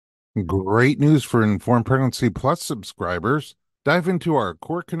Great news for Informed Pregnancy Plus subscribers. Dive into our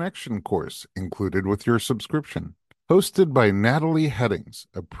Core Connection course included with your subscription. Hosted by Natalie Headings,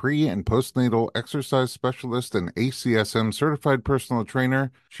 a pre- and postnatal exercise specialist and ACSM certified personal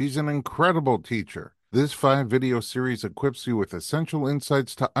trainer, she's an incredible teacher. This 5-video series equips you with essential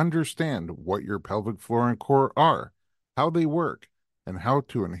insights to understand what your pelvic floor and core are, how they work, and how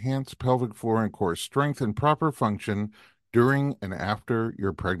to enhance pelvic floor and core strength and proper function during and after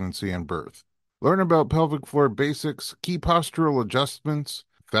your pregnancy and birth. Learn about pelvic floor basics, key postural adjustments,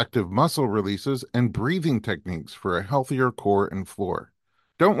 effective muscle releases, and breathing techniques for a healthier core and floor.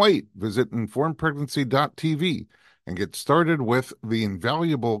 Don't wait. Visit informedpregnancy.tv and get started with the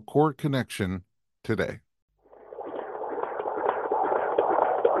invaluable Core Connection today.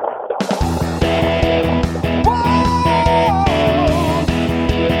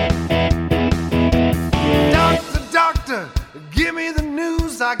 Give me the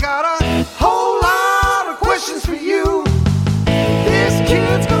news, I got a whole lot of questions for you. This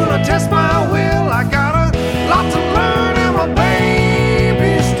kid's gonna test my will, I got a lot to learn and my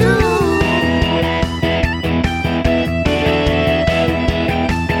baby's due.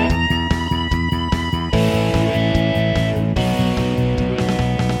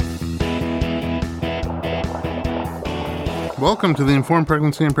 Welcome to the Informed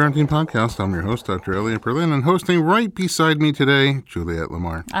Pregnancy and Parenting Podcast. I'm your host, Dr. Elliot Berlin, and hosting right beside me today, Juliette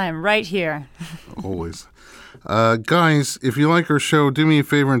Lamar. I am right here. Always. Guys, if you like our show, do me a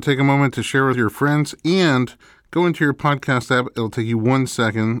favor and take a moment to share with your friends and go into your podcast app. It'll take you 1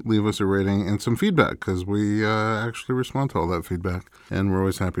 second. Leave us a rating and some feedback because we actually respond to all that feedback, and we're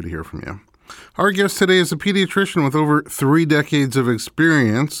always happy to hear from you. Our guest today is a pediatrician with over 3 decades of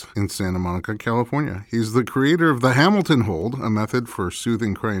experience in Santa Monica, California. He's the creator of the Hamilton Hold, a method for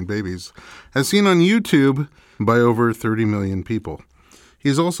soothing crying babies, as seen on YouTube by over 30 million people.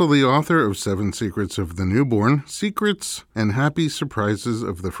 He's also the author of 7 Secrets of the Newborn, Secrets and Happy Surprises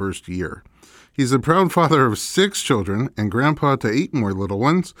of the First Year. He's a proud father of 6 children and grandpa to 8 more little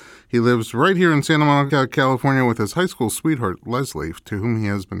ones. He lives right here in Santa Monica, California with his high school sweetheart, Leslie, to whom he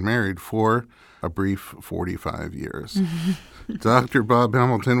has been married for a brief 45 years. Dr. Bob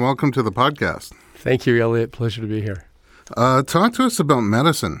Hamilton, welcome to the podcast. Thank you, Elliot. Pleasure to be here. Talk to us about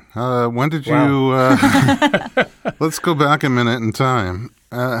medicine. When did you... let's go back a minute in time.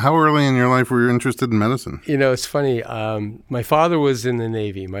 How early in your life were you interested in medicine? You know, it's funny. My father was in the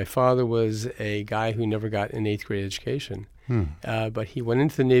Navy. My father was a guy who never got an 8th grade education. But he went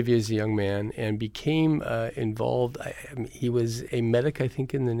into the Navy as a young man and became involved. He was a medic, I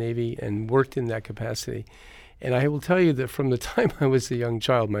think, in the Navy and worked in that capacity. And I will tell you that from the time I was a young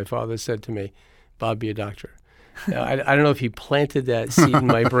child, my father said to me, "Bob, be a doctor." I don't know if he planted that seed in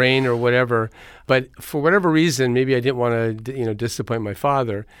my brain or whatever, but for whatever reason, maybe I didn't want to, disappoint my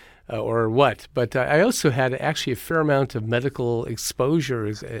father or what. But I also had actually a fair amount of medical exposure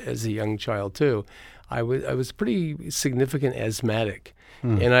as a young child too. I was pretty significant asthmatic.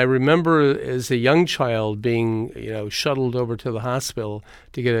 And I remember as a young child being, shuttled over to the hospital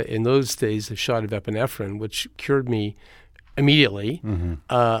to get, in those days, a shot of epinephrine, which cured me immediately,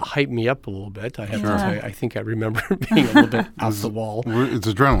 hyped me up a little bit. I have to tell you, I think I remember being a little bit off the wall. It's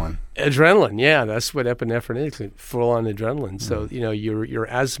adrenaline. Adrenaline, yeah, that's what epinephrine is, full-on adrenaline. So, your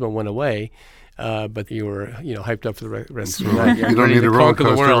asthma went away, but you were, hyped up for the rest of the night. You don't need a roller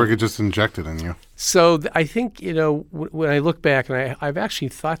coaster where you could just inject it in you. So I think, when I look back, and I've actually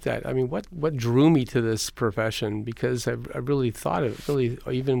thought that, I mean, what drew me to this profession? Because I really thought it,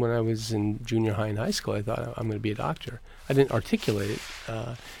 even when I was in junior high and high school, I thought I'm going to be a doctor. I didn't articulate it,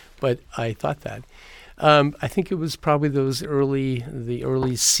 but I thought that. I think it was probably the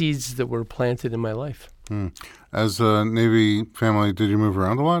early seeds that were planted in my life. As a Navy family, did you move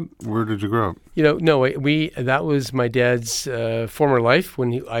around a lot? Where did you grow up? No, that was my dad's former life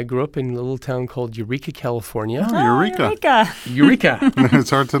when I grew up in a little town called Eureka, California. Oh, Eureka. Eureka. It's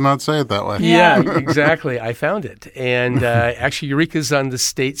hard to not say it that way. Yeah, exactly. I found it. And actually, Eureka's on the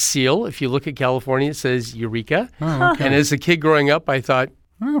state seal. If you look at California, it says Eureka. Oh, okay. And as a kid growing up, I thought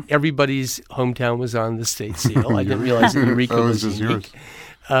everybody's hometown was on the state seal. I didn't realize that Eureka was unique.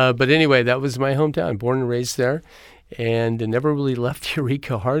 But anyway, that was my hometown, born and raised there, and never really left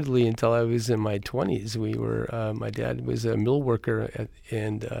Eureka hardly until I was in my 20s. We were, my dad was a mill worker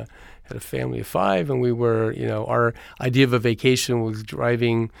and had a family of 5, and we were, our idea of a vacation was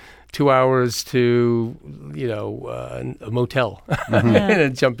driving 2 hours to, a motel and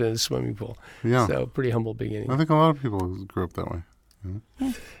then jump in a swimming pool. Yeah. So pretty humble beginning. I think a lot of people grew up that way.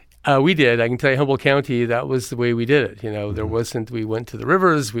 We did. I can tell you, Humboldt County, that was the way we did it. There wasn't. We went to the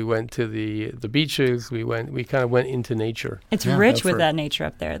rivers, we went to the beaches, we kind of went into nature. It's rich with that nature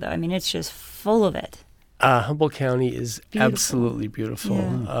up there, though. I mean, it's just full of it. Humboldt County is Beautiful. absolutely beautiful.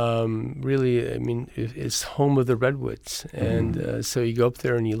 Yeah. Really, I mean, it's home of the redwoods. And so you go up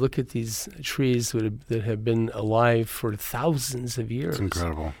there and you look at these trees that have been alive for thousands of years. It's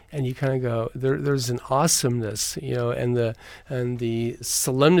incredible. And you kind of go, there's an awesomeness, and the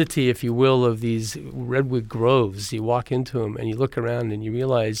solemnity, if you will, of these redwood groves. You walk into them and you look around and you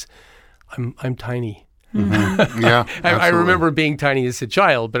realize, I'm tiny. Mm-hmm. Yeah, I remember being tiny as a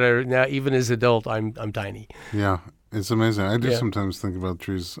child, but now even as an adult, I'm tiny. Yeah, it's amazing. I do sometimes think about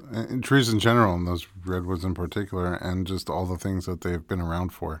trees in general, and those redwoods in particular, and just all the things that they've been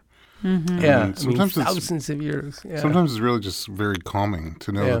around for. Mm-hmm. Yeah, sometimes thousands of years. Yeah. Sometimes it's really just very calming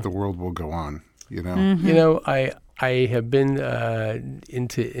to know that the world will go on. Mm-hmm. I have been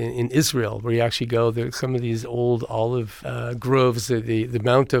in Israel, where you actually go. There's some of these old olive groves, the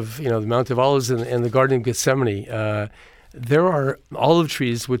Mount of Olives and the Garden of Gethsemane. There are olive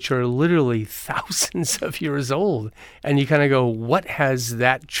trees which are literally thousands of years old, and you kind of go, "What has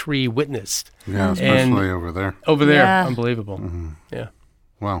that tree witnessed?" Yeah, especially over there. Over there, Yeah. unbelievable. Mm-hmm. Yeah.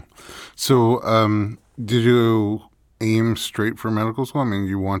 Wow. So, did you aim straight for medical school? I mean,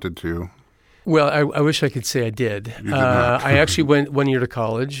 you wanted to. Well, I wish I could say I did. You did not. I actually went 1 year to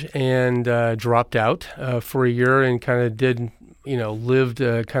college and dropped out for a year and kind of did, lived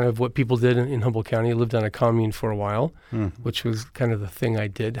kind of what people did in Humboldt County. I lived on a commune for a while, which was kind of the thing I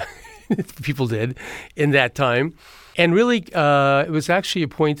did, people did in that time. And really, it was actually a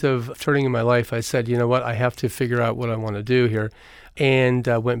point of turning in my life. I said, you know what, I have to figure out what I want to do here. And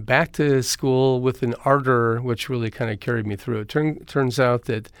went back to school with an ardor, which really kind of carried me through. It turns out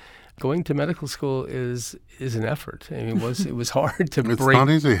that going to medical school is an effort. I mean, it was hard to It's break.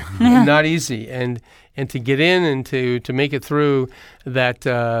 not easy. Not easy, and to get in and to make it through that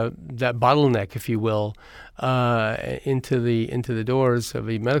bottleneck, if you will, into the doors of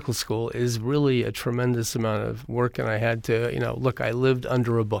a medical school is really a tremendous amount of work. And I had to, look. I lived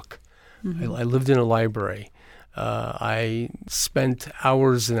under a book. Mm-hmm. I lived in a library. I spent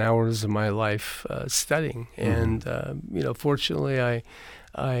hours and hours of my life studying, and fortunately, I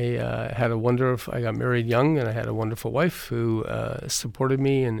got married young, and I had a wonderful wife who supported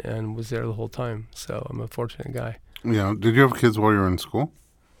me and was there the whole time. So I'm a fortunate guy. Yeah. Did you have kids while you were in school?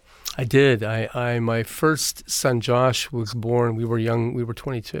 I did. My first son, Josh, was born. We were young. We were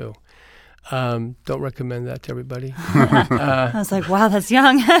 22. Don't recommend that to everybody. I was like, wow, that's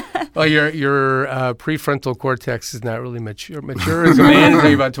young. Well, your prefrontal cortex is not really mature. Mature as a man until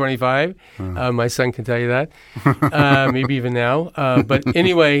you're about 25. My son can tell you that, maybe even now. But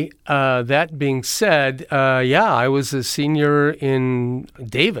anyway, that being said, I was a senior in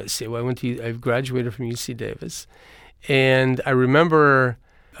Davis. I graduated from UC Davis, and I remember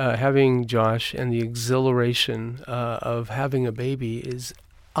having Josh, and the exhilaration of having a baby is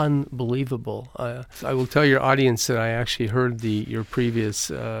unbelievable. I will tell your audience that I actually heard your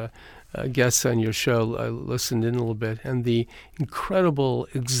previous guests on your show. I listened in a little bit, and the incredible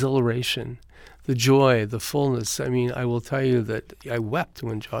exhilaration, the joy, the fullness. I mean, I will tell you that I wept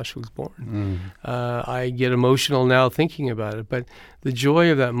when Josh was born. I get emotional now thinking about it, but the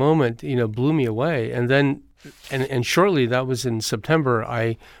joy of that moment, blew me away. And then, and shortly, that was in September,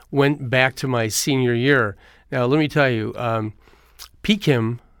 I went back to my senior year. Now, let me tell you,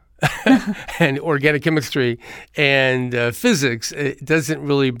 PChem and organic chemistry and physics, it doesn't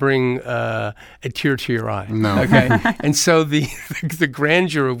really bring a tear to your eye. No. Okay. And so the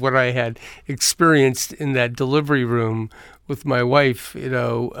grandeur of what I had experienced in that delivery room with my wife,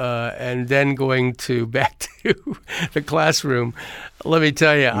 and then going back to the classroom, let me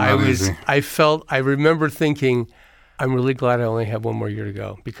tell you, I remember thinking, I'm really glad I only have 1 more year to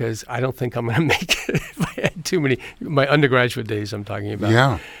go, because I don't think I'm going to make it if I had too many. My undergraduate days I'm talking about.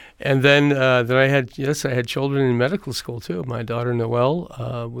 Yeah. And then I had children in medical school too. My daughter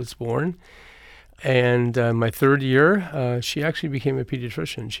Noelle was born. And my third year, she actually became a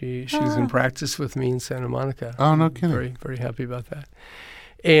pediatrician. She was in practice with me in Santa Monica. Oh, no kidding. Very, very happy about that.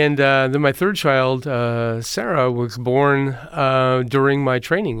 And then my third child, Sarah, was born during my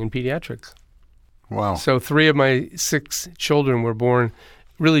training in pediatrics. Wow. So 3 of my 6 children were born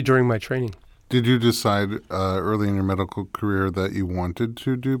really during my training. Did you decide early in your medical career that you wanted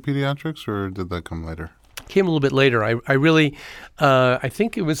to do pediatrics, or did that come later? Came a little bit later. I really, I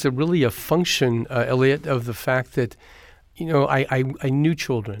think it was really a function, Elliot, of the fact that, I knew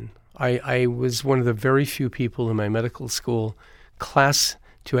children. I was one of the very few people in my medical school class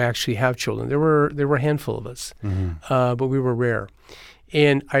to actually have children. There were a handful of us, but we were rare.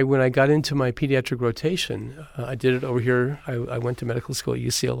 And when I got into my pediatric rotation, I did it over here. I went to medical school at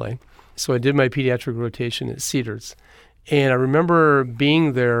UCLA. So I did my pediatric rotation at Cedars. And I remember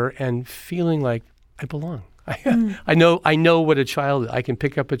being there and feeling like I belong. I know what a child is. I can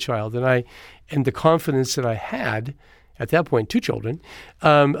pick up a child. And the confidence that I had at that point, 2 children,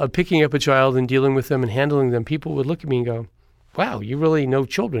 of picking up a child and dealing with them and handling them, people would look at me and go, wow, you really know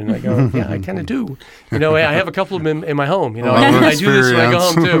children. I go, yeah, I kind of do. I have a couple of them in my home. I do this when I go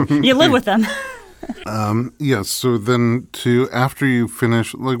home too. You live with them. Yes. So then after you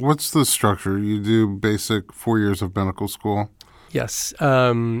finish, what's the structure? You do basic 4 years of medical school? Yes.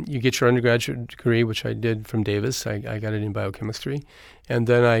 You get your undergraduate degree, which I did from Davis. I got it in biochemistry. And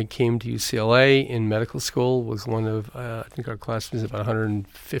then I came to UCLA in medical school, was one of, I think our class was about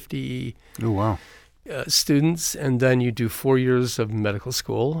 150 students. And then you do 4 years of medical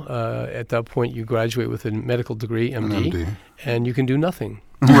school. At that point, you graduate with a medical degree, MD. And you can do nothing.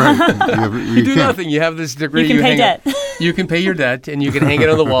 Right. You do nothing. You have this degree. You can pay debt. You can pay your debt, and you can hang it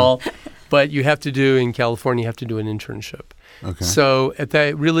on the wall. But you have to do, in California, you have to do an internship. Okay. So it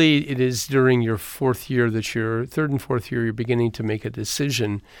is during your 4th year third and 4th year, you're beginning to make a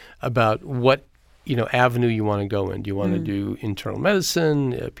decision about what avenue you want to go in. Do you want to do internal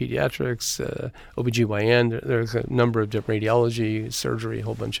medicine, pediatrics, OBGYN? There's a number of different radiology, surgery, a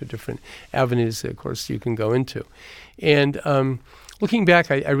whole bunch of different avenues, of course, you can go into. And looking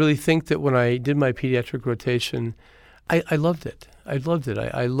back, I really think that when I did my pediatric rotation, I loved it. I loved it.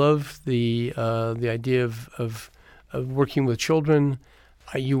 I loved the idea of working with children.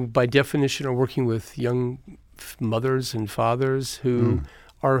 You, by definition, are working with young mothers and fathers who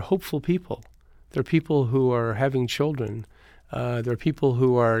are hopeful people. They're people who are having children. They're people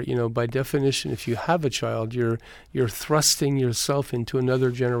who are, by definition, if you have a child, you're thrusting yourself into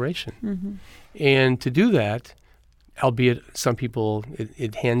another generation. Mm-hmm. And to do that, albeit some people,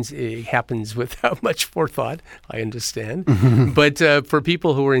 it happens without much forethought, I understand. Mm-hmm. But for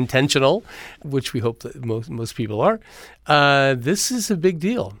people who are intentional, which we hope that most people are, this is a big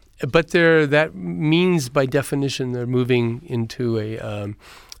deal. But that means, by definition, they're moving into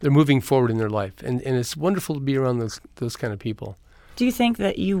they're moving forward in their life. And it's wonderful to be around those kind of people. Do you think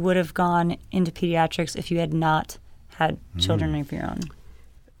that you would have gone into pediatrics if you had not had children of your own?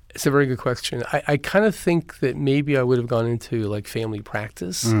 It's a very good question. I kind of think that maybe I would have gone into family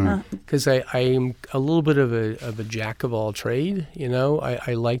practice because I am a little bit of a jack of all trade.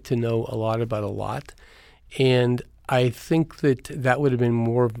 I like to know a lot about a lot, and I think that would have been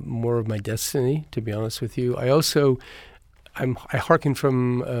more of my destiny, to be honest with you. I hearken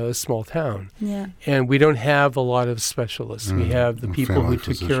from a small town, and we don't have a lot of specialists. We have the people who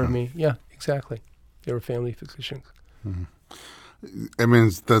took care of me. Yeah, exactly. They were family physicians. Mm-hmm. I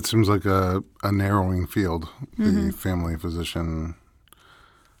mean, that seems like a narrowing field, the family physician.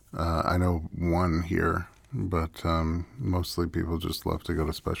 I know one here, but mostly people just love to go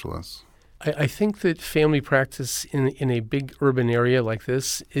to specialists. I think that family practice in a big urban area like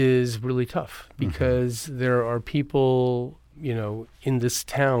this is really tough because there are people, in this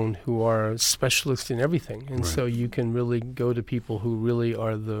town who are specialists in everything. And so you can really go to people who really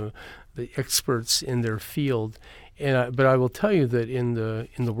are the experts in their field. But I will tell you that in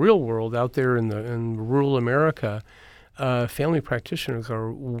the real world, out there in rural America, family practitioners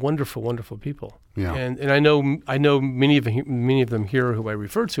are wonderful, wonderful people. Yeah. And I know many of them here who I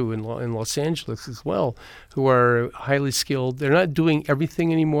refer to in Los Angeles as well, who are highly skilled. They're not doing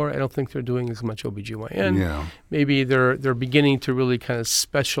everything anymore. I don't think they're doing as much OBGYN. Yeah. Maybe they're beginning to really kind of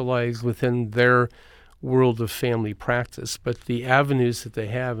specialize within their world of family practice, but the avenues that they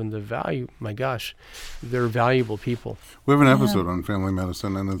have and the value, my gosh, they're valuable people. We have an episode on family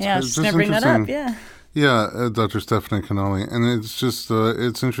medicine, and it's just interesting. Bring that up, Yeah, Dr. Stephanie Canali, and it's just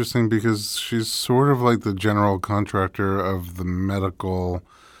it's interesting because she's sort of like the general contractor of the medical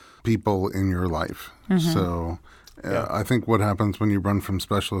people in your life. Mm-hmm. So I think what happens when you run from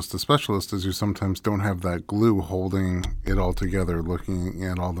specialist to specialist is you sometimes don't have that glue holding it all together, looking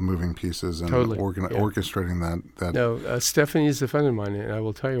at all the moving pieces and orchestrating that. No, Stephanie is a friend of mine, and I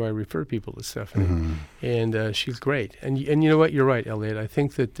will tell you I refer people to Stephanie, and she's great. And you know what? You're right, Elliot. I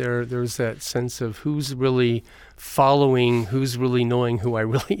think that there's that sense of who's really following, who's really knowing who I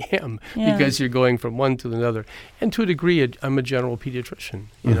really am, because you're going from one to another. And to a degree, I'm a general pediatrician.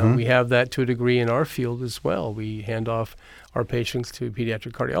 You know, we have that to a degree in our field as well. We hand off our patients to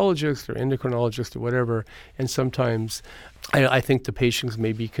pediatric cardiologists or endocrinologists or whatever, and sometimes I think the patients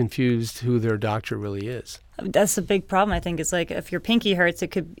may be confused who their doctor really is. That's a big problem, I think. It's like if your pinky hurts, it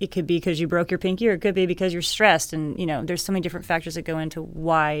could be because you broke your pinky, or it could be because you're stressed. And, there's so many different factors that go into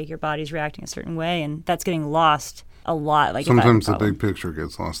why your body's reacting a certain way, and that's getting lost a lot. Like sometimes the big picture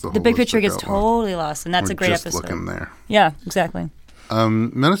gets lost. The big picture gets totally lost, and that's a great just episode. Looking there. Yeah, exactly.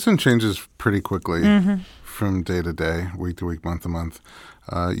 Medicine changes pretty quickly from day to day, week to week, month to month.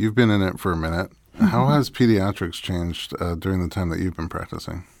 You've been in it for a minute. How has pediatrics changed during the time that you've been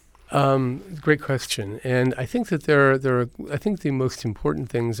practicing? Great question. And I think that there are, I think the most important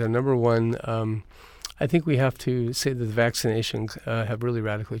things are, number one, I think we have to say that the vaccinations have really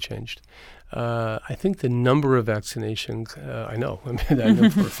radically changed. I think the number of vaccinations, I know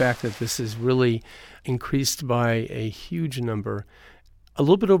for a fact that this is really increased by a huge number. A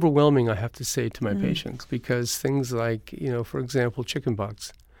little bit overwhelming, I have to say, to my patients, because things like, for example,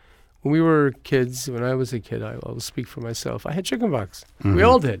 chickenpox. When we were kids, when I was a kid, I will speak for myself, I had chickenpox. We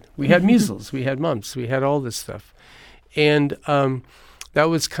all did. We had measles. We had mumps. We had all this stuff. And that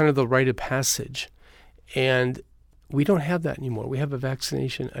was kind of the rite of passage. And we don't have that anymore. We have a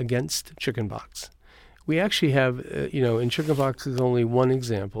vaccination against chickenpox. We actually have, and chickenpox is only one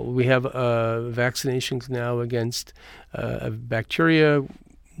example. We have vaccinations now against a bacteria,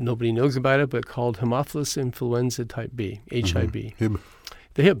 nobody knows about it, but called Haemophilus influenza type B, HIB. Hib.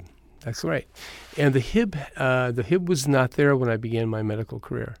 The Hib, that's right. And the Hib was not there when I began my medical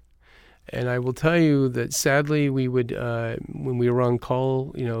career. And I will tell you that sadly, we would, when we were on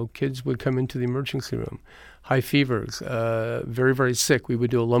call, kids would come into the emergency room, high fevers, very, very sick. We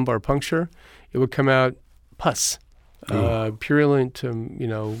would do a lumbar puncture. It would come out pus, purulent,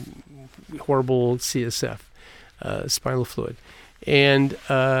 horrible CSF, spinal fluid. And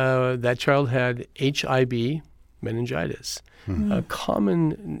that child had HIB meningitis, a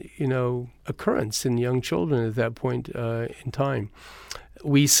common, occurrence in young children at that point in time.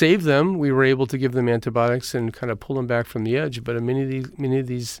 We saved them. We were able to give them antibiotics and kind of pull them back from the edge. But many of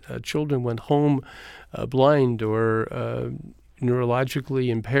these children went home blind or neurologically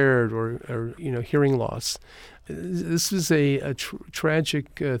impaired or hearing loss. This was a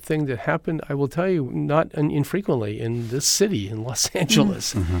tragic thing that happened, I will tell you, not infrequently in this city, in Los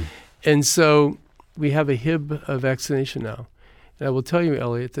Angeles. And so we have a Hib vaccination now. And I will tell you,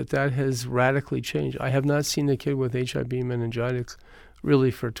 Elliot, that has radically changed. I have not seen a kid with HIB meningitis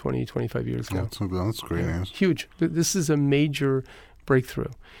really for 20, 25 years now. That's great news. Huge. This is a major breakthrough.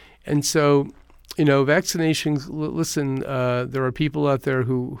 And so, vaccinations, listen, there are people out there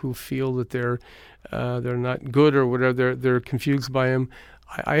who feel that they're not good or whatever, they're confused by them.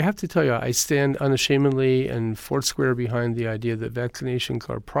 I have to tell you, I stand unashamedly and foursquare behind the idea that vaccinations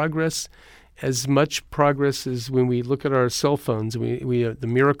are progress, as much progress as when we look at our cell phones, the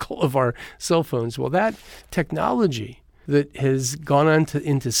miracle of our cell phones. Well, that technology that has gone on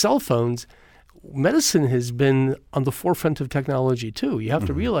into cell phones, medicine has been on the forefront of technology too. You have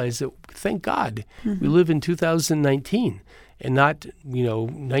to realize that, thank God, we live in 2019 and not,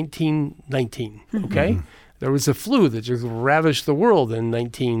 1919, okay? There was a flu that just ravished the world in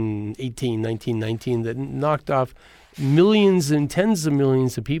 1918, 1919 that knocked off millions and tens of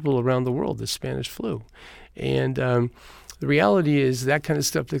millions of people around the world, the Spanish flu. And the reality is that kind of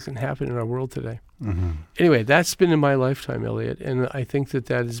stuff doesn't happen in our world today. Anyway, that's been in my lifetime, Elliot, and I think that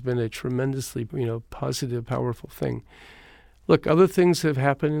has been a tremendously, positive, powerful thing. Look, other things have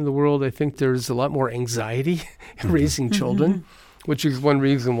happened in the world. I think there's a lot more anxiety in raising children, which is one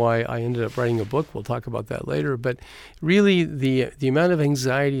reason why I ended up writing a book. We'll talk about that later. But really, the amount of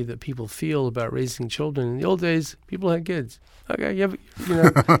anxiety that people feel about raising children. In the old days, people had kids. Okay, you have,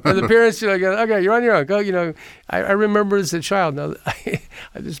 and the parents, okay, you're on your own. Go, I remember as a child. Now,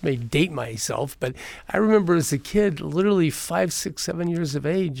 I just may date myself, but I remember as a kid, literally 5, 6, 7 years of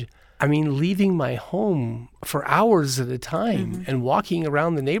age. I mean, leaving my home for hours at a time and walking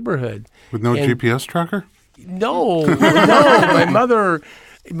around the neighborhood with no GPS tracker. No, my mother.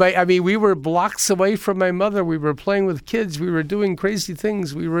 We were blocks away from my mother. We were playing with kids. We were doing crazy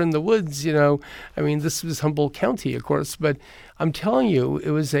things. We were in the woods, This was Humboldt County, of course. But I'm telling you,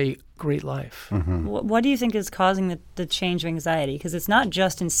 it was a great life. What do you think is causing the change of anxiety? Because it's not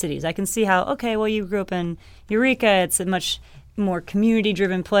just in cities. I can see how, you grew up in Eureka. It's a much more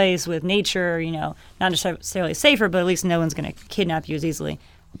community-driven place with nature, not necessarily safer, but at least no one's going to kidnap you as easily.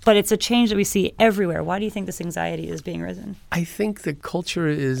 But it's a change that we see everywhere. Why do you think this anxiety is being risen? I think the culture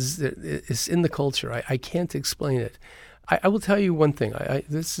is in the culture. I can't explain it. I will tell you one thing.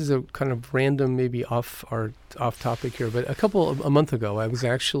 This is a kind of random, maybe off topic here, but a month ago, I was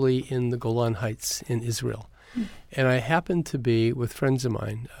actually in the Golan Heights in Israel. And I happened to be with friends of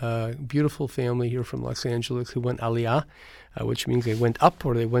mine, a beautiful family here from Los Angeles who went Aliyah, which means they went up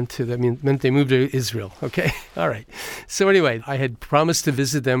or they meant they moved to Israel. Okay, all right. So anyway, I had promised to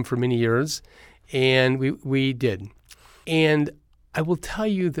visit them for many years, and we did. And I will tell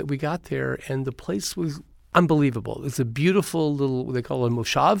you that we got there, and the place was unbelievable. It's a beautiful little, what they call a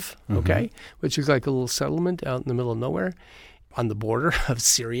moshav, okay, which is like a little settlement out in the middle of nowhere on the border of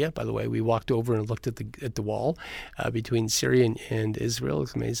Syria. By the way, we walked over and looked at the wall between Syria and Israel.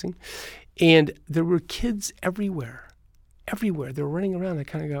 It's amazing. And there were kids everywhere. They were running around. I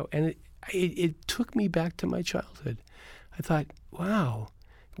kind of go, and it took me back to my childhood. I thought, wow,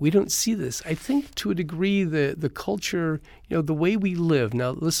 we don't see this. I think to a degree the culture, the way we live.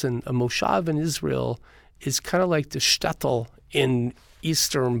 Now, listen, a moshav in Israel is kind of like the shtetl in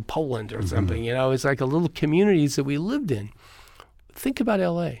eastern Poland or something. It's like a little communities that we lived in. Think about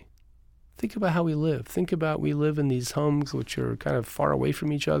L.A. Think about how we live. Think about we live in these homes which are kind of far away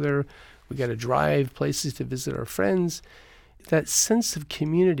from each other. We got to drive places to visit our friends. That sense of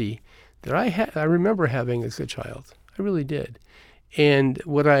community that I remember having as a child. I really did. And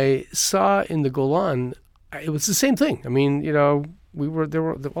what I saw in the Golan, it was the same thing. I mean, all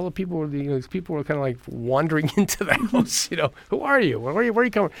the people were, people were kind of like wandering into the house. Who are you? Where are you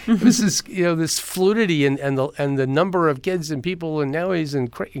coming? It was this, this fluidity and the number of kids and people and noise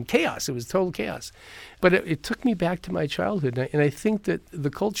and chaos. It was total chaos. But it took me back to my childhood, and I think that the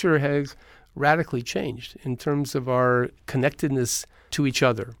culture has radically changed in terms of our connectedness to each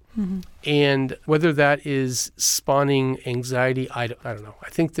other. And whether that is spawning anxiety, I don't know. I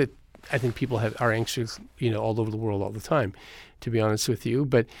think people are anxious, all over the world all the time, to be honest with you.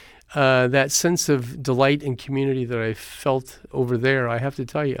 But that sense of delight and community that I felt over there, I have to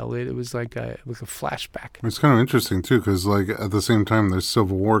tell you, Elliot, it was like a flashback. It's kind of interesting, too, because at the same time, there's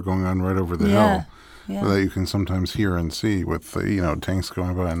civil war going on right over the hill. Yeah. That you can sometimes hear and see with tanks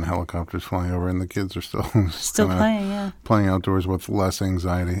going by and helicopters flying over, and the kids are still playing outdoors with less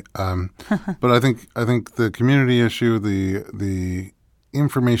anxiety. But I think the community issue, the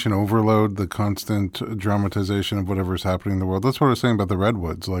information overload, the constant dramatization of whatever's happening in the world. That's what I was saying about the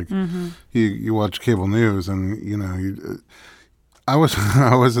redwoods. Like you watch cable news, and I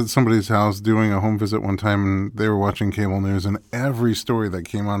was at somebody's house doing a home visit one time, and they were watching cable news, and every story that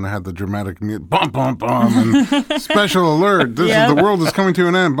came on had the dramatic music, bum, bum, bum, and special alert, the world is coming to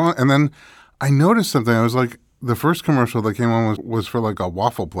an end. And then I noticed something. I was like, the first commercial that came on was for like a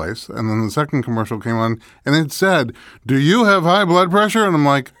waffle place, and then the second commercial came on, and it said, "Do you have high blood pressure?" And I'm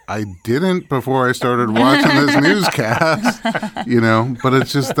like, I didn't before I started watching this newscast, But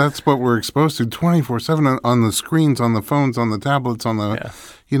it's just that's what we're exposed to 24/7 on the screens, on the phones, on the tablets, on the,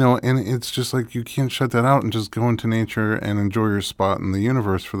 and it's just like you can't shut that out and just go into nature and enjoy your spot in the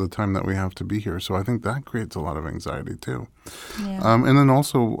universe for the time that we have to be here. So I think that creates a lot of anxiety too. Yeah. And then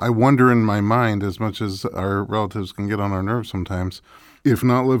also I wonder in my mind, as much as our relatives can get on our nerves sometimes, if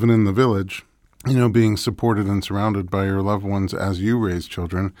not living in the village, being supported and surrounded by your loved ones as you raise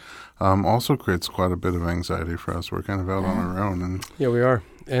children also creates quite a bit of anxiety for us. We're kind of out on our own. And yeah, we are.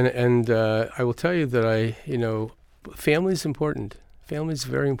 And I will tell you that family's important. Family's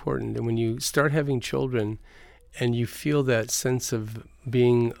very important. And when you start having children and you feel that sense of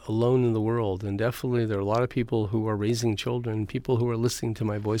being alone in the world, and definitely there are a lot of people who are raising children, people who are listening to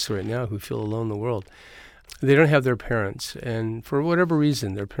my voice right now who feel alone in the world. They don't have their parents, and for whatever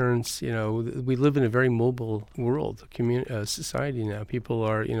reason, their parents, we live in a very mobile world, society now. People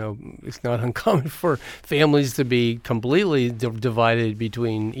are, it's not uncommon for families to be completely divided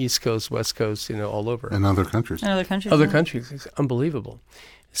between East Coast, West Coast, all over. And other countries. Other countries. It's unbelievable.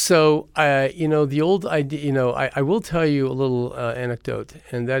 So, the old idea, I will tell you a little anecdote,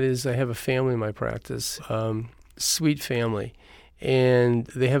 and that is I have a family in my practice, sweet family. And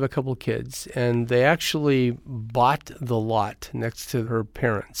they have a couple kids, and they actually bought the lot next to her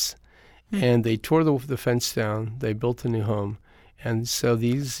parents, and they tore the fence down. They built a new home, and so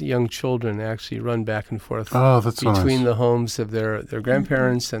these young children actually run back and forth between the homes of their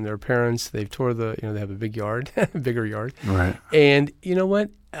grandparents and their parents. They've tore they have a big yard, bigger yard, right? And you know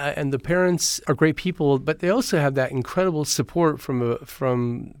what? And the parents are great people, but they also have that incredible support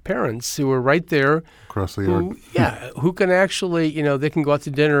from parents who are right there. Across the yard. Who can actually, they can go out to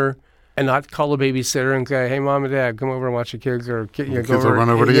dinner and not call a babysitter and say, "Hey, Mom and Dad, come over and watch the kids," or kids will run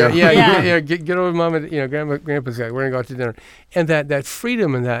over to you. Get over, Mom and Grandpa's guy. We're gonna go out to dinner, and that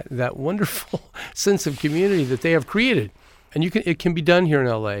freedom and that wonderful sense of community that they have created, and it can be done here in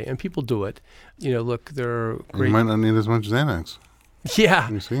L.A. and people do it. Look, they're great. You might not need as much Xanax. Yeah.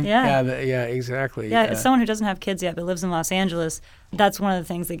 You see? Yeah, exactly. Yeah, as someone who doesn't have kids yet but lives in Los Angeles, that's one of the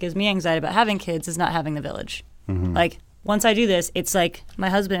things that gives me anxiety about having kids is not having the village. Like, once I do this, it's like my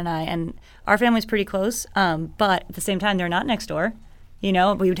husband and I, and our family's pretty close, but at the same time, they're not next door. You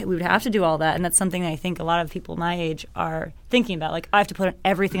know, we would have to do all that, and that's something that I think a lot of people my age are thinking about. Like, I have to put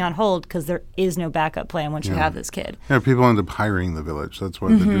everything on hold because there is no backup plan once you have this kid. Yeah, people end up hiring the village. That's why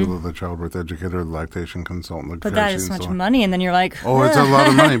the doula, the childbirth educator, the lactation consultant, the But that is so much money, and then you're like, oh, it's a lot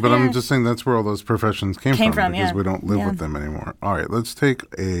of money. But I'm just saying that's where all those professions came from because yeah. we don't live with them anymore. All right, let's take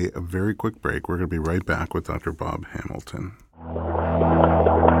a very quick break. We're going to be right back with Dr. Bob Hamilton.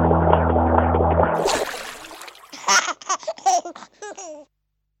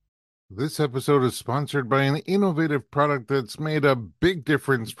 This episode is sponsored by an innovative product that's made a big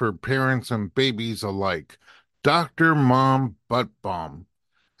difference for parents and babies alike. Dr. Mom Butt Balm.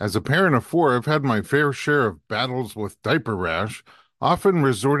 As a parent of 4, I've had my fair share of battles with diaper rash, often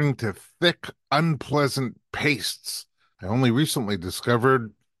resorting to thick, unpleasant pastes. I only recently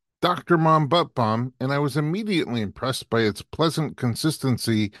discovered Dr. Mom Butt Balm, and I was immediately impressed by its pleasant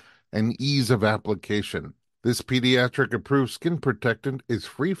consistency and ease of application. This pediatric-approved skin protectant is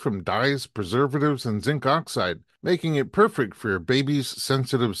free from dyes, preservatives, and zinc oxide, making it perfect for your baby's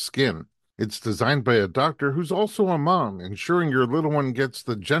sensitive skin. It's designed by a doctor who's also a mom, ensuring your little one gets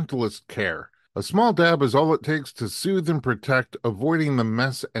the gentlest care. A small dab is all it takes to soothe and protect, avoiding the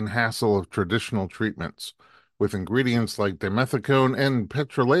mess and hassle of traditional treatments. With ingredients like dimethicone and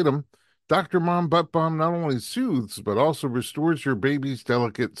petrolatum, Dr. Mom Butt Balm not only soothes, but also restores your baby's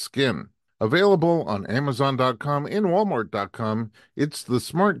delicate skin. Available on Amazon.com and Walmart.com, it's the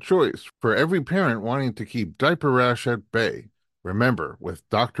smart choice for every parent wanting to keep diaper rash at bay. Remember, with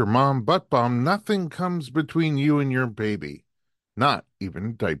Dr. Mom Butt Balm, nothing comes between you and your baby. Not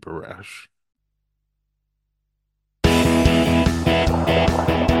even diaper rash.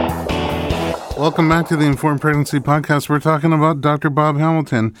 Welcome back to the Informed Pregnancy Podcast. We're talking about Dr. Bob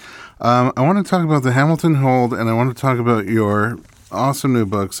Hamilton. I want to talk about the Hamilton Hold, and I want to talk about your awesome new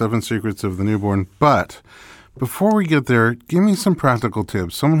book, 7 Secrets of the Newborn. But before we get there, give me some practical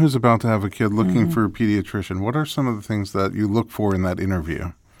tips. Someone who's about to have a kid looking for a pediatrician, what are some of the things that you look for in that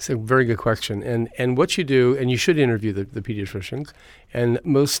interview? It's a very good question. And what you do, and you should interview the pediatricians, and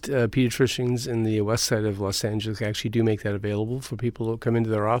most pediatricians in the west side of Los Angeles actually do make that available for people to come into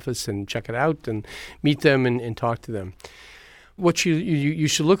their office and check it out and meet them and talk to them. What you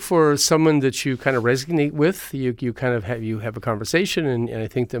should look for someone that you kind of resonate with. You kind of have a conversation, and I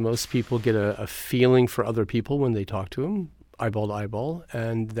think that most people get a feeling for other people when they talk to them, eyeball to eyeball,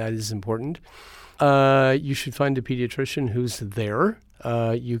 and that is important. You should find a pediatrician who's there.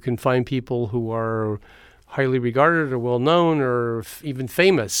 You can find people who are highly regarded or well-known or even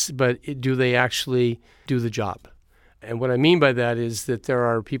famous, but do they actually do the job? And what I mean by that is that there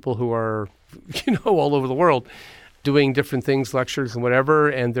are people who are, all over the world doing different things, lectures and whatever,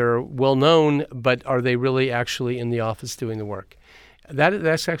 and they're well-known, but are they really actually in the office doing the work?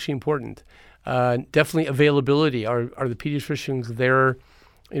 That's actually important. Definitely availability. Are the pediatricians there?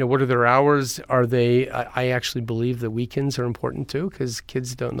 What are their hours? Are they? I actually believe that weekends are important too, because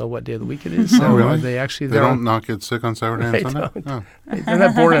kids don't know what day of the week it is. So really? Are they actually They there? don't not get sick on Saturday and Sunday? Don't. Oh. They're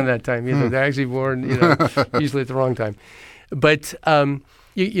not born on that time either. They're actually born, usually at the wrong time. But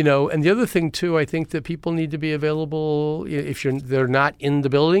and the other thing too, I think that people need to be available. If they're not in the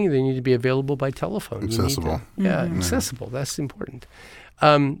building, they need to be available by telephone. Accessible. Accessible. That's important.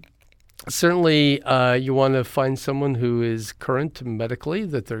 Certainly, you want to find someone who is current medically,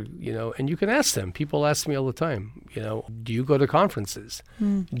 that they're, and you can ask them. People ask me all the time, do you go to conferences?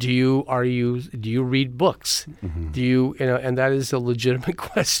 Do you read books? Do you, and that is a legitimate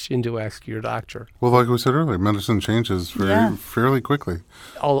question to ask your doctor. Well, like we said earlier, medicine changes fairly quickly.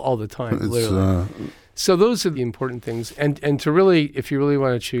 All the time, literally. So those are the important things. And to really, if you really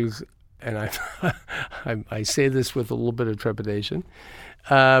want to choose, and I say this with a little bit of trepidation,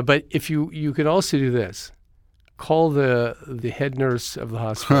 but if you can also do this, call the head nurse of the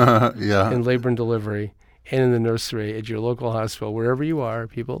hospital in labor and delivery and in the nursery at your local hospital, wherever you are,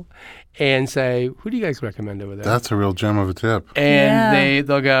 people, and say, who do you guys recommend over there? That's a real gem of a tip. And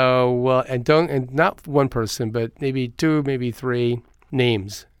they'll go, well, and not one person, but maybe 2, maybe 3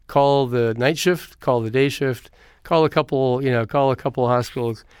 names. Call the night shift, call the day shift, call a couple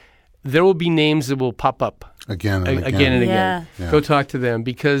hospitals. There will be names that will pop up. Again and again. Yeah. Go talk to them,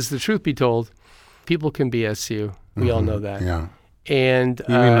 because the truth be told, people can BS you. We all know that. Yeah. And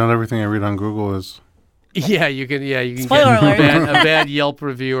you mean not everything I read on Google is? Yeah, you can Spoiler get alert. a bad Yelp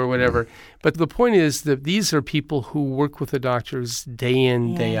review or whatever. But the point is that these are people who work with the doctors day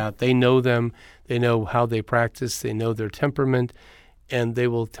in, day out. They know them. They know how they practice. They know their temperament, and they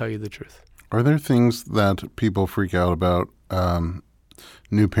will tell you the truth. Are there things that people freak out about?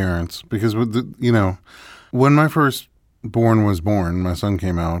 New parents, because when my first Bourne was born, my son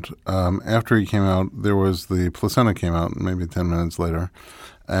came out. After he came out, there was the placenta came out maybe 10 minutes later.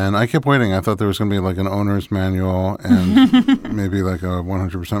 And I kept waiting. I thought there was going to be like an owner's manual and maybe like a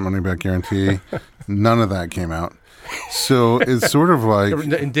 100% money back guarantee. None of that came out. So it's sort of like...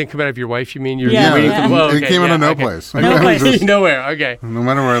 It didn't come out of your wife, you mean? You're Yeah, waiting yeah. for the It came out of no place. No place. Just, Nowhere, okay. no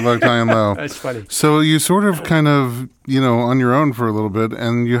matter where I looked, high and low. That's funny. So you sort of kind of, on your own for a little bit,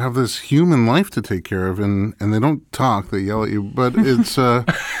 and you have this human life to take care of, and they don't talk, they yell at you, but it's,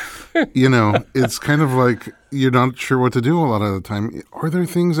 it's kind of like you're not sure what to do a lot of the time. Are there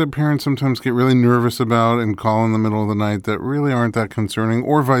things that parents sometimes get really nervous about and call in the middle of the night that really aren't that concerning,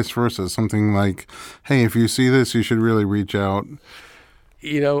 or vice versa? Something like, hey, if you see this, you should really reach out.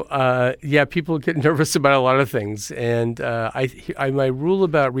 People get nervous about a lot of things. And my rule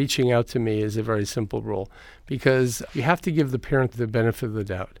about reaching out to me is a very simple rule, because you have to give the parent the benefit of the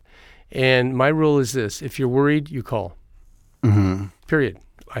doubt. And my rule is this: if you're worried, you call. Mm-hmm. Period.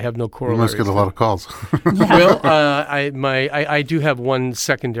 I have no You corollary. must get a lot of calls. Well, I do have one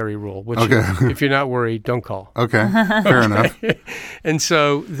secondary rule, which is if you're not worried, don't call. Okay, fair enough. And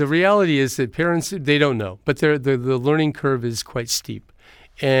so the reality is that parents, they don't know, but the learning curve is quite steep.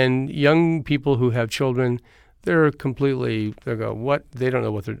 And young people who have children, they go, what? They don't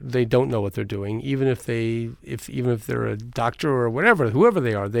know what they're doing. Even if they're a doctor or whatever, whoever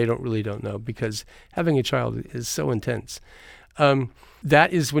they are, they don't know, because having a child is so intense.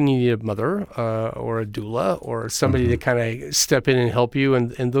 That is when you need a mother or a doula or somebody to kind of step in and help you.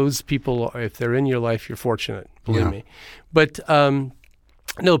 And those people, if they're in your life, you're fortunate, believe me. But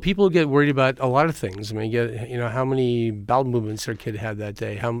no, people get worried about a lot of things. I mean, how many bowel movements their kid had that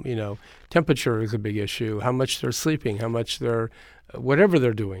day. Temperature is a big issue. How much they're sleeping. How much whatever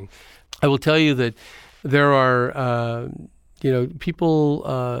they're doing. I will tell you that there are. People,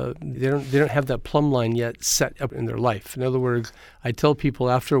 they don't have that plumb line yet set up in their life. In other words, I tell people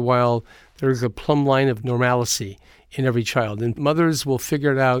after a while, there's a plumb line of normalcy in every child. And mothers will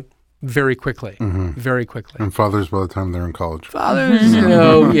figure it out very quickly, very quickly. And fathers by the time they're in college. Fathers,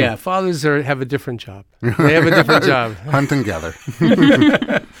 fathers have a different job. They have a different job. Hunt and gather.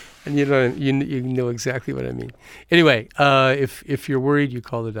 And you know exactly what I mean. Anyway, if you're worried, you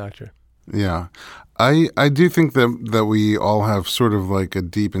call the doctor. Yeah. I do think that we all have sort of like a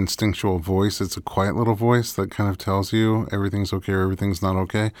deep instinctual voice. It's a quiet little voice that kind of tells you everything's okay or everything's not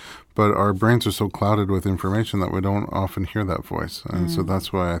okay. But our brains are so clouded with information that we don't often hear that voice. And so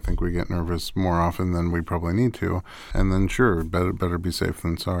that's why I think we get nervous more often than we probably need to. And then sure, better be safe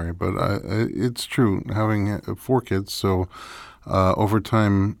than sorry. But it's true, having 4 kids, so over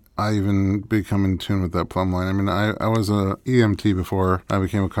time I even become in tune with that plumb line. I mean, I was a EMT before I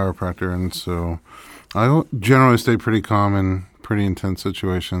became a chiropractor, and so I generally stay pretty calm in pretty intense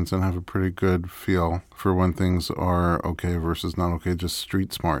situations and have a pretty good feel for when things are okay versus not okay, just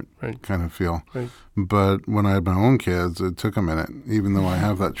street smart kind of feel. Right. But when I had my own kids, it took a minute, even though I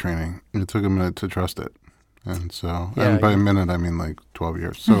have that training. It took a minute to trust it. And so, and by a minute, I mean like 12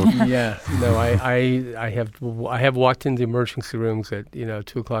 years. So I have walked into emergency rooms at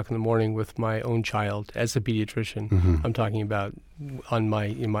 2:00 in the morning with my own child as a pediatrician. I'm talking about I'm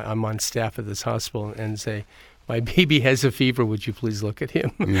on staff at this hospital and say, my baby has a fever. Would you please look at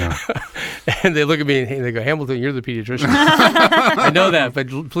him? Yeah. And they look at me and they go, Hamilton, you're the pediatrician. I know that, but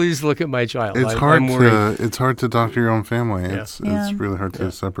please look at my child. It's hard to doctor your own family. Yeah. It's really hard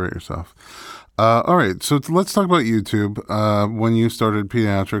to separate yourself. All right, so let's talk about YouTube. When you started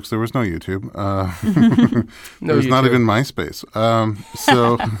pediatrics, there was no YouTube. There was not even MySpace.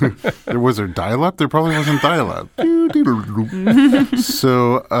 So was there dial-up? There probably wasn't dial-up.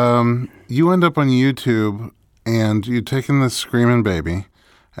 So you end up on YouTube, and you've taken this screaming baby,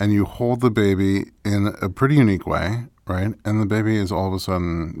 and you hold the baby in a pretty unique way, right? And the baby is all of a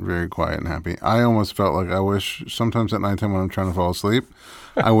sudden very quiet and happy. I almost felt like I wish sometimes at nighttime when I'm trying to fall asleep,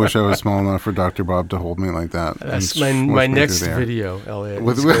 I wish I was small enough for Dr. Bob to hold me like that. That's my next video, Elliot.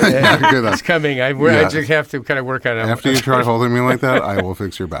 It's coming. I just have to kind of work on it. After you try holding me like that, I will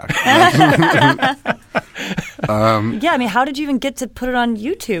fix your back. I mean, how did you even get to put it on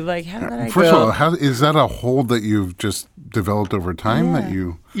YouTube? Like, how did that First of all, is that a hold that you've just developed over time that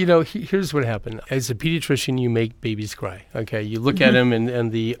you... Here's what happened. As a pediatrician, you make babies cry, okay? You look at them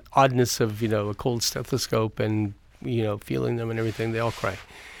and the oddness of, a cold stethoscope and, feeling them and everything, they all cry.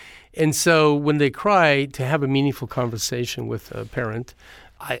 And so when they cry, to have a meaningful conversation with a parent,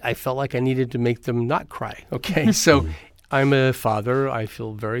 I felt like I needed to make them not cry, okay? So I'm a father. I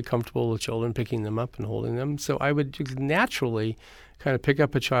feel very comfortable with children, picking them up and holding them. So I would just naturally kind of pick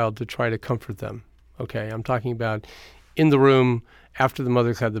up a child to try to comfort them, okay? I'm talking about in the room after the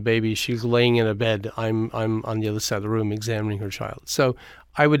mother's had the baby, she's laying in a bed. I'm on the other side of the room examining her child. So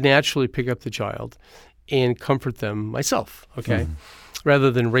I would naturally pick up the child and comfort them myself, okay,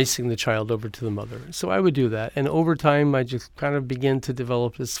 rather than racing the child over to the mother. So I would do that. And over time, I just kind of began to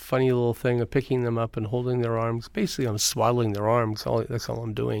develop this funny little thing of picking them up and holding their arms. Basically, I'm swaddling their arms. That's all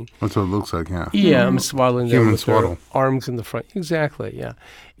I'm doing. That's what it looks like, yeah. Yeah, I'm swaddling them Human with swaddle. their arms in the front. Exactly, yeah.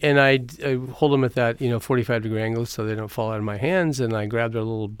 And I hold them at that 45-degree angle so they don't fall out of my hands. And I grab their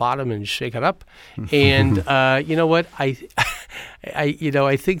little bottom and shake it up. And you know what? I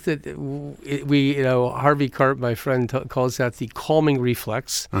think that Harvey Karp, my friend, calls that the calming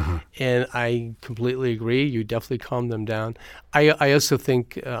reflex. And I completely agree. You definitely calm them down. I also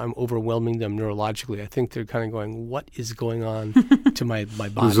think I'm overwhelming them neurologically. I think they're kind of going, what is going on to my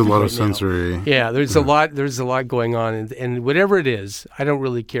body? There's a lot right of sensory. now? Yeah, there's a lot going on. And whatever it is, I don't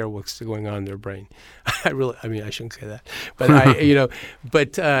really care what's going on in their brain. I shouldn't say that.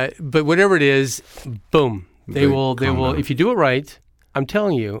 But but whatever it is, boom. They will, if you do it right, I'm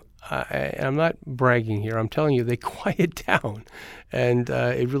telling you, I'm not bragging here, I'm telling you, they quiet down. And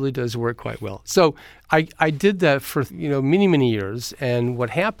it really does work quite well. So I did that for, many, many years. And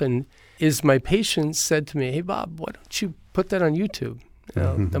what happened is my patients said to me, hey, Bob, why don't you put that on YouTube?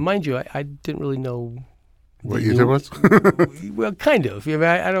 Now, mind you, I didn't really know what YouTube was? Well, kind of.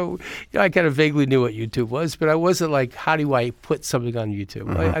 I kind of vaguely knew what YouTube was, but I wasn't like, how do I put something on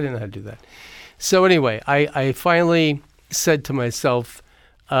YouTube? I didn't know how to do that. So anyway, I finally said to myself,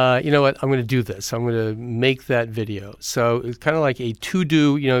 you know what, I'm going to do this. I'm going to make that video. So it's kind of like a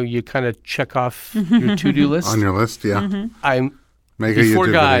to-do, you kind of check off your to-do list. On your list, yeah. Make a Before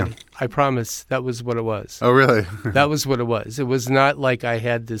YouTube God, video. I promise that was what it was. Oh, really? That was what it was. It was not like I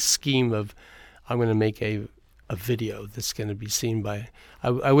had this scheme of, I'm going to make a video that's going to be seen by,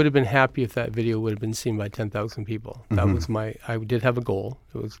 I would have been happy if that video would have been seen by 10,000 people. That was I did have a goal.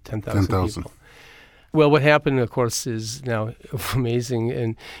 It was 10,000 people. Well, what happened, of course, is now amazing,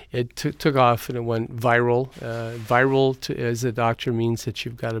 and it took off and it went viral. Viral, as a doctor, means that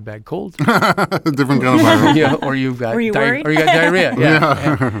you've got a bad cold. Different kind of viral. Yeah, or you've got Were you worried? or you got diarrhea.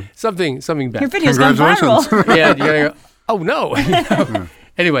 Yeah. Something bad. Your video's gone viral. Yeah, you go, oh no.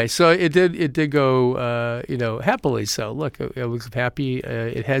 Anyway, so it did go, happily. So look, I was happy.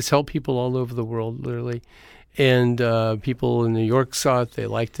 It has helped people all over the world, literally. And people in New York saw it; they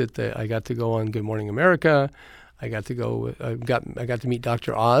liked it. I got to go on Good Morning America. I got to go. I got to meet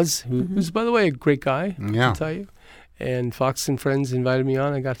Dr. Oz, who's, by the way, a great guy. Yeah. I'll tell you. And Fox and Friends invited me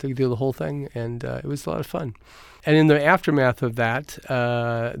on. I got to do the whole thing, and it was a lot of fun. And in the aftermath of that,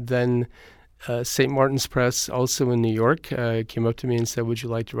 then St. Martin's Press, also in New York, came up to me and said, "Would you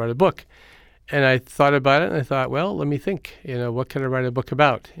like to write a book?" And I thought about it, and I thought, well, let me think. What can I write a book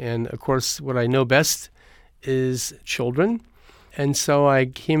about? And of course, what I know best is children. And so I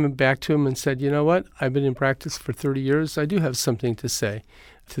came back to him and said, you know what? I've been in practice for 30 years. I do have something to say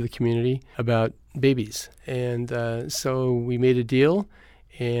to the community about babies. And so we made a deal,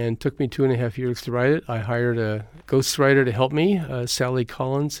 and it took me 2.5 years to write it. I hired a ghostwriter to help me, Sally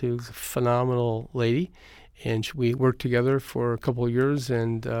Collins, who's a phenomenal lady. And we worked together for a couple of years,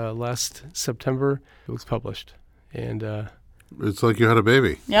 and last September it was published. And it's like you had a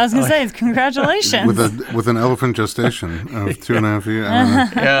baby. Yeah, I was going to say, congratulations. With an elephant gestation of 2.5 years.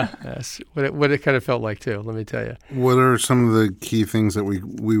 Yeah, that's what it kind of felt like, too, let me tell you. What are some of the key things that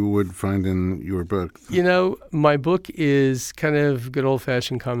we would find in your book? My book is kind of good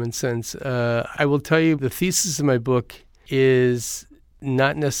old-fashioned common sense. I will tell you the thesis of my book is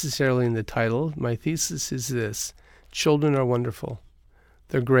not necessarily in the title. My thesis is this: children are wonderful.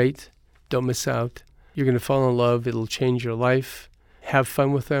 They're great. Don't miss out. You're going to fall in love. It'll change your life. Have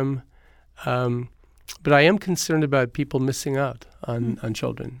fun with them. But I am concerned about people missing out on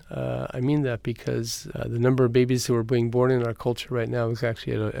children. I mean that because the number of babies who are being born in our culture right now is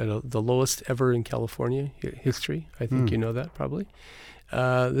actually at the lowest ever in California history. I think you know that probably.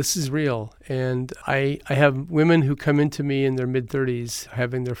 This is real. And I have women who come into me in their mid-30s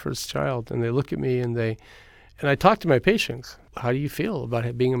having their first child, and they look at me and I talk to my patients. How do you feel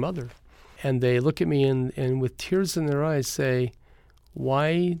about being a mother? And they look at me and with tears in their eyes say,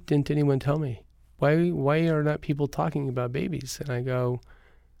 why didn't anyone tell me? Why are not people talking about babies? And I go,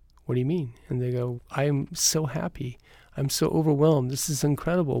 what do you mean? And they go, I'm so happy. I'm so overwhelmed. This is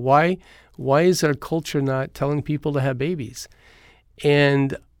incredible. Why is our culture not telling people to have babies?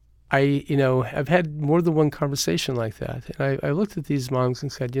 And I've had more than one conversation like that. And I looked at these moms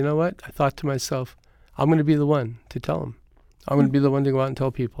and said, you know what? I thought to myself, I'm going to be the one to tell them. I'm going to be the one to go out and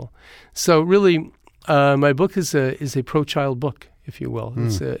tell people. So really, my book is a pro-child book, if you will.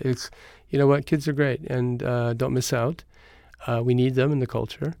 It's you know what, kids are great, and don't miss out. We need them in the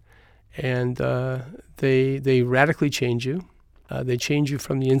culture. And they radically change you. They change you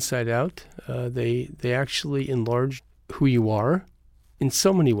from the inside out. They actually enlarge who you are in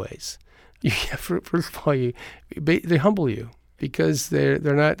so many ways. First of all, they humble you because they're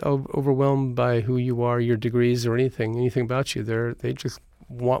not overwhelmed by who you are, your degrees, or anything about you. They just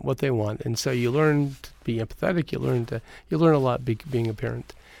want what they want, and so you learn to be empathetic. You learn a lot being a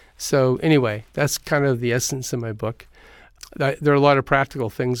parent. So anyway, that's kind of the essence of my book. There are a lot of practical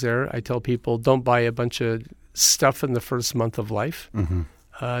things there. I tell people, don't buy a bunch of stuff in the first month of life. Mm-hmm.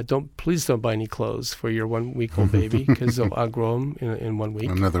 Please don't buy any clothes for your 1-week-old baby because they'll outgrow them in 1 week.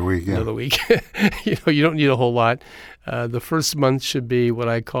 Another week. You don't need a whole lot. The first month should be what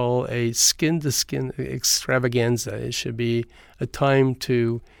I call a skin-to-skin extravaganza. It should be a time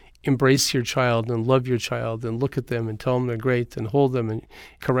to embrace your child and love your child and look at them and tell them they're great and hold them and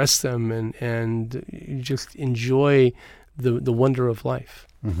caress them and just enjoy the wonder of life.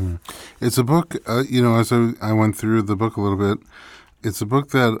 Mm-hmm. It's a book, as I went through the book a little bit, it's a book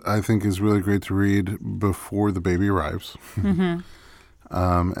that I think is really great to read before the baby arrives. Mm-hmm.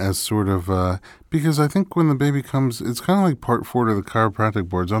 As sort of, because I think when the baby comes, it's kind of like part 4 to the chiropractic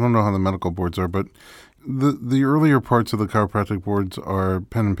boards. I don't know how the medical boards are, but the earlier parts of the chiropractic boards are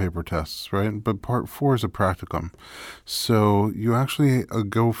pen and paper tests, right? But part 4 is a practicum. So you actually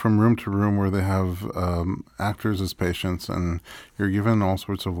go from room to room where they have actors as patients, and you're given all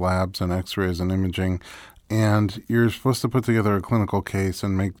sorts of labs and x-rays and imaging. And you're supposed to put together a clinical case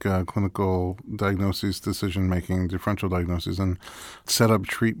and make clinical diagnoses, decision-making, differential diagnoses, and set up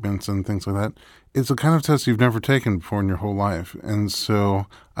treatments and things like that. It's a kind of test you've never taken before in your whole life. And so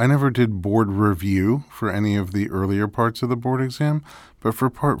I never did board review for any of the earlier parts of the board exam. But for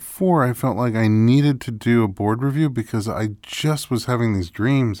part 4, I felt like I needed to do a board review because I just was having these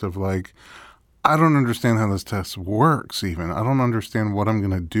dreams of like, I don't understand how this test works even. I don't understand what I'm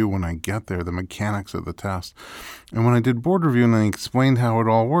going to do when I get there, the mechanics of the test. And when I did board review and I explained how it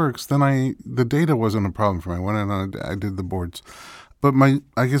all works, then the data wasn't a problem for me. I went in and I did the boards. But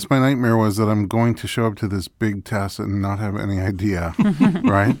I guess my nightmare was that I'm going to show up to this big test and not have any idea,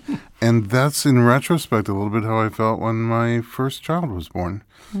 right? And that's, in retrospect, a little bit how I felt when my first child was born.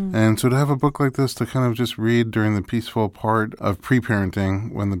 Mm. And so to have a book like this to kind of just read during the peaceful part of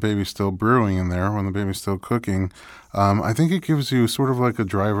pre-parenting, when the baby's still brewing in there, when the baby's still cooking, I think it gives you sort of like a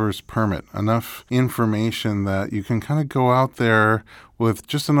driver's permit, enough information that you can kind of go out there with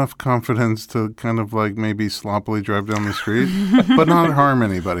just enough confidence to kind of like maybe sloppily drive down the street, but not harm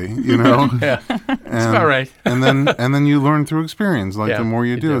anybody, Yeah, that's about right. and then you learn through experience. Like the more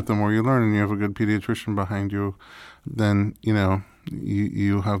you do it, the more you learn, and you have a good pediatrician behind you, then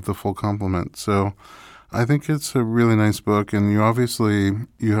you have the full complement. So I think it's a really nice book, and you have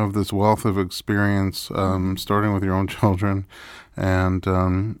this wealth of experience, starting with your own children, and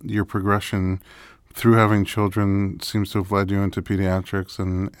your progression through having children seems to have led you into pediatrics,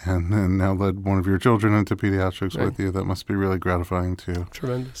 and now led one of your children into pediatrics with you. That must be really gratifying too.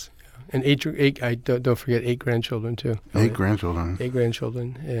 Tremendous. And eight. Don't forget 8 grandchildren too. 8 grandchildren. 8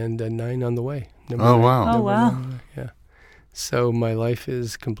 grandchildren, and 9 on the way. Wow. Yeah. So my life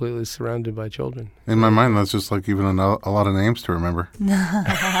is completely surrounded by children. In my mind, that's just like even a lot of names to remember.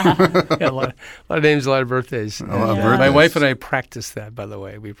 A lot of names, a lot of birthdays. A lot of birthdays. My wife and I practice that, by the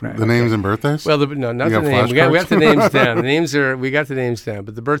way. We practice the names and birthdays. Well, not the names. We got the names down. We got the names down,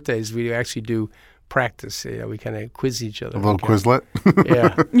 but the birthdays we actually do practice. We kind of quiz each other. A little Quizlet.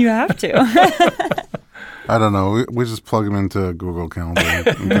 Yeah, you have to. I don't know. We just plug them into Google Calendar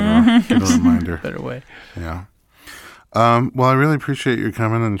and get a reminder. Better way. Yeah. Well, I really appreciate you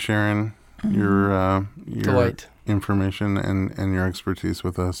coming and sharing your information and your expertise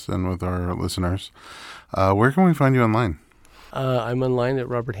with us and with our listeners. Where can we find you online? I'm online at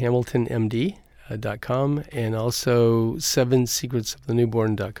roberthamiltonmd.com and also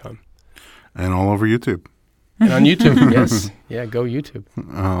 7secretsofthenewborn.com. And all over YouTube. And on YouTube, yes. Yeah, go YouTube.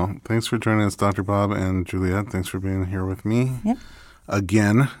 Oh, thanks for joining us, Dr. Bob and Juliet. Thanks for being here with me. Yep.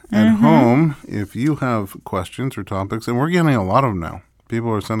 Again, at home, if you have questions or topics, and we're getting a lot of them now.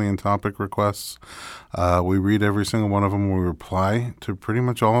 People are sending in topic requests. We read every single one of them. We reply to pretty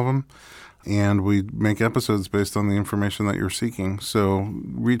much all of them. And we make episodes based on the information that you're seeking. So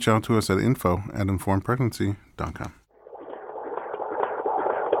reach out to us at info@informedpregnancy.com.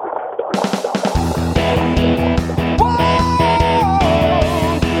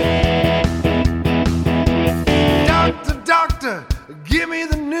 Doctor, give me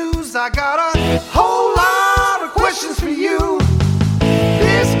the news. I got a whole lot of questions for you.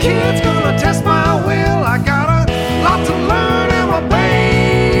 This kid's gonna test my will. I got a lot to learn, and my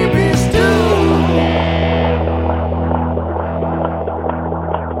baby's due.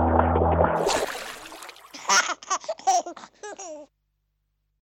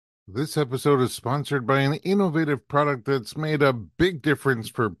 This episode is sponsored by an innovative product that's made a big difference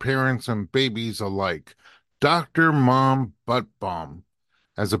for parents and babies alike. Dr. Mom Butt Balm.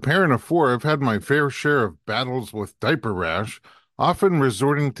 As a parent of four, I've had my fair share of battles with diaper rash, often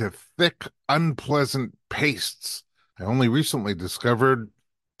resorting to thick, unpleasant pastes. I only recently discovered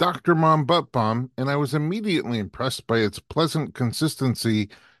Dr. Mom Butt Balm, and I was immediately impressed by its pleasant consistency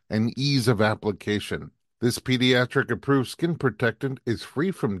and ease of application. This pediatric-approved skin protectant is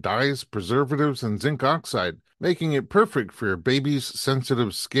free from dyes, preservatives, and zinc oxide, making it perfect for your baby's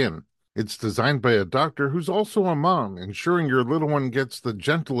sensitive skin. It's designed by a doctor who's also a mom, ensuring your little one gets the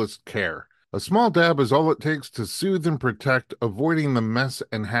gentlest care. A small dab is all it takes to soothe and protect, avoiding the mess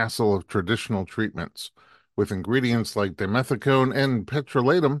and hassle of traditional treatments. With ingredients like dimethicone and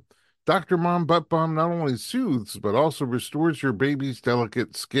petrolatum, Dr. Mom Butt Balm not only soothes, but also restores your baby's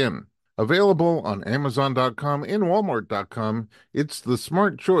delicate skin. Available on Amazon.com and Walmart.com, it's the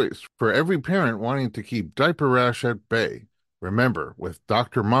smart choice for every parent wanting to keep diaper rash at bay. Remember, with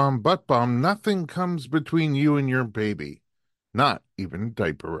Dr. Mom Butt Balm, nothing comes between you and your baby, not even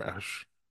diaper rash.